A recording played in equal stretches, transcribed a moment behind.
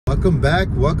Welcome back,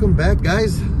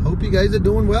 guys. Hope you guys are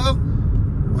doing well.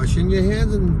 Washing your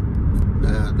hands, and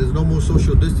there's no more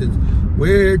social distance.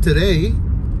 We're here today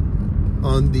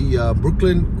on the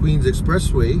Brooklyn Queens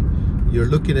Expressway. You're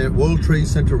looking at World Trade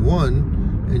Center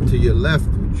 1, and to your left,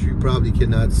 which you probably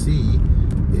cannot see,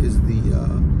 is the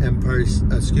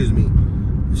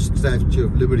Statue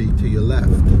of Liberty to your left.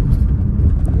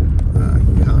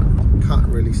 Can't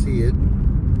really see it,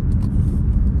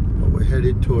 but we're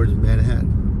headed towards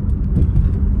Manhattan.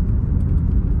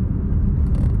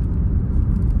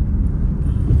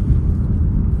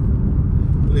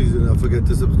 Please do not forget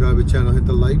to subscribe to the channel, hit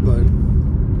the like button.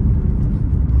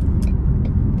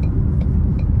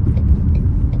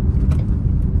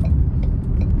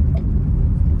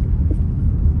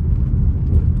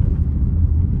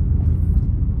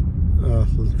 Oh,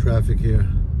 little traffic here.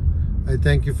 I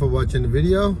thank you for watching the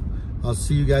video. I'll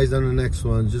see you guys on the next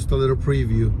one. Just a little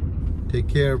preview. Take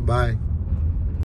care. Bye.